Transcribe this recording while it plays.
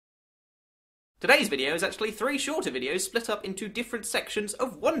Today's video is actually 3 shorter videos split up into different sections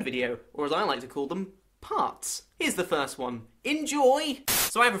of one video, or as I like to call them, parts. Here's the first one. Enjoy!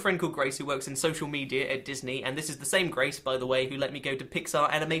 So I have a friend called Grace who works in social media at Disney, and this is the same Grace, by the way, who let me go to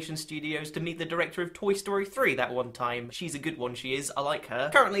Pixar Animation Studios to meet the director of Toy Story 3 that one time. She's a good one, she is. I like her.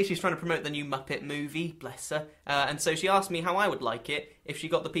 Currently, she's trying to promote the new Muppet movie, bless her, and so she asked me how I would like it if she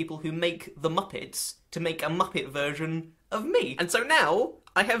got the people who make the Muppets to make a Muppet version of me. And so now,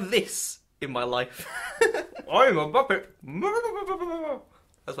 I have this in my life. I'm a Muppet.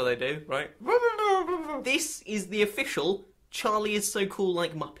 That's what they do, right? This is the official Charlie is so cool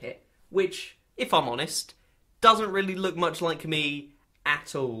like Muppet, which, if I'm honest, doesn't really look much like me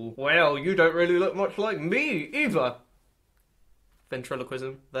at all. Well, you don't really look much like me either.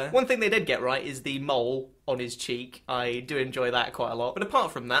 Ventriloquism there. One thing they did get right is the mole on his cheek. I do enjoy that quite a lot. But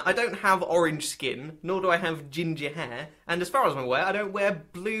apart from that, I don't have orange skin, nor do I have ginger hair, and as far as I'm aware, I don't wear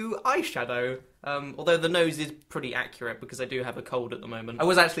blue eyeshadow. Although the nose is pretty accurate because I do have a cold at the moment. I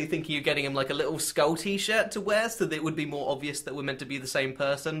was actually thinking of getting him like a little skull t-shirt to wear so that it would be more obvious that we're meant to be the same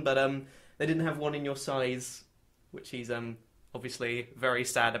person, but they didn't have one in your size, which he's obviously very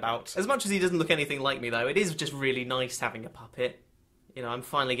sad about. As much as he doesn't look anything like me though, it is just really nice having a puppet. You know, I'm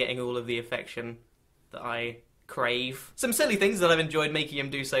finally getting all of the affection that I crave. Some silly things that I've enjoyed making him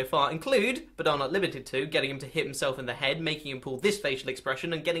do so far include, but are not limited to, getting him to hit himself in the head, making him pull this facial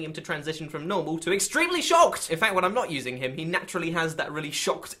expression, and getting him to transition from normal to extremely shocked! In fact, when I'm not using him, he naturally has that really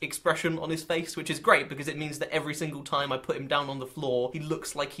shocked expression on his face, which is great because it means that every single time I put him down on the floor, he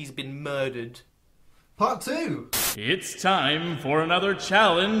looks like he's been murdered. Part 2! It's time for another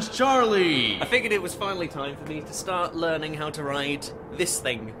challenge, Charlie! I figured it was finally time for me to start learning how to ride this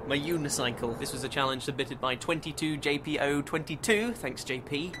thing, my unicycle. This was a challenge submitted by 22JPO22, thanks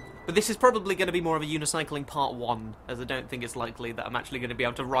JP. But this is probably going to be more of a unicycling part 1, as I don't think it's likely that I'm actually going to be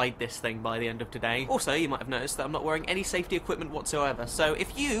able to ride this thing by the end of today. Also, you might have noticed that I'm not wearing any safety equipment whatsoever, so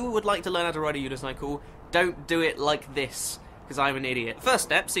if you would like to learn how to ride a unicycle, don't do it like this, because I'm an idiot. First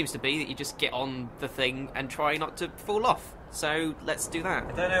step seems to be that you just get on the thing and try not to fall off. So let's do that.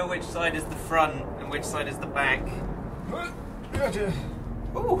 I don't know which side is the front and which side is the back.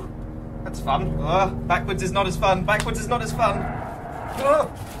 Ooh, that's fun. Backwards is not as fun. Backwards is not as fun.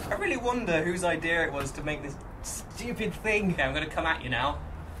 I really wonder whose idea it was to make this stupid thing. Okay, I'm going to come at you now,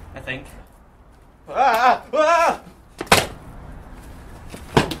 I think.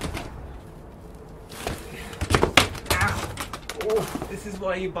 Oh, this is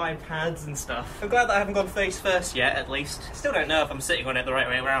why you buy pads and stuff. I'm glad that I haven't gone face first yet, at least. Still don't know if I'm sitting on it the right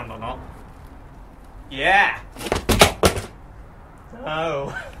way around or not. Yeah!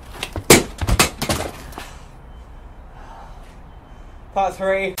 Oh. Part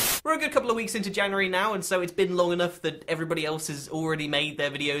 3. We're a good couple of weeks into January now, and so it's been long enough that everybody else has already made their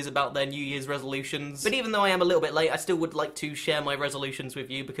videos about their New Year's resolutions. But even though I am a little bit late, I still would like to share my resolutions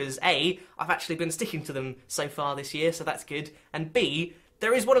with you because A, I've actually been sticking to them so far this year, so that's good, and B,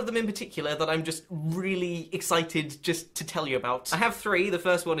 there is one of them in particular that I'm just really excited just to tell you about. I have 3. The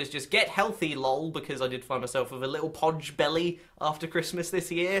first one is just get healthy, lol, because I did find myself with a little podge belly after Christmas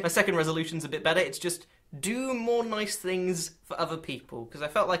this year. My second resolution's a bit better. It's just do more nice things for other people, because I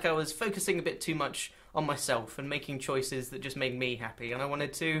felt like I was focusing a bit too much on myself and making choices that just made me happy, and I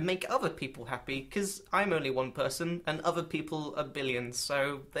wanted to make other people happy, because I'm only one person and other people are billions,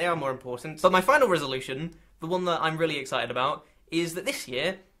 so they are more important. But my final resolution, the one that I'm really excited about, is that this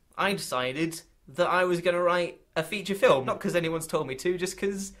year I decided that I was going to write a feature film. Not because anyone's told me to, just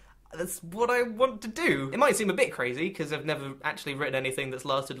because that's what I want to do. It might seem a bit crazy, because I've never actually written anything that's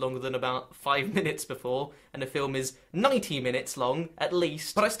lasted longer than about 5 minutes before, and a film is 90 minutes long, at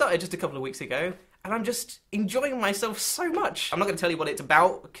least. But I started just a couple of weeks ago, and I'm just enjoying myself so much. I'm not going to tell you what it's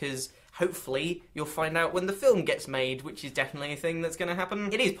about, because hopefully you'll find out when the film gets made, which is definitely a thing that's going to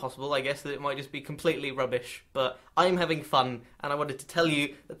happen. It is possible, I guess, that it might just be completely rubbish, but I'm having fun, and I wanted to tell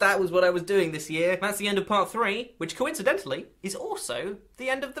you that that was what I was doing this year. That's the end of part 3, which coincidentally is also the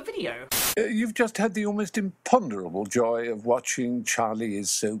end of the video. You've just had the almost imponderable joy of watching Charlie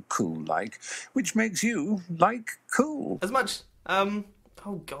Is So Cool like, which makes you like cool. As much, oh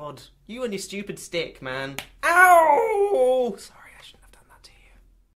god, you and your stupid stick, man. Ow! Sorry.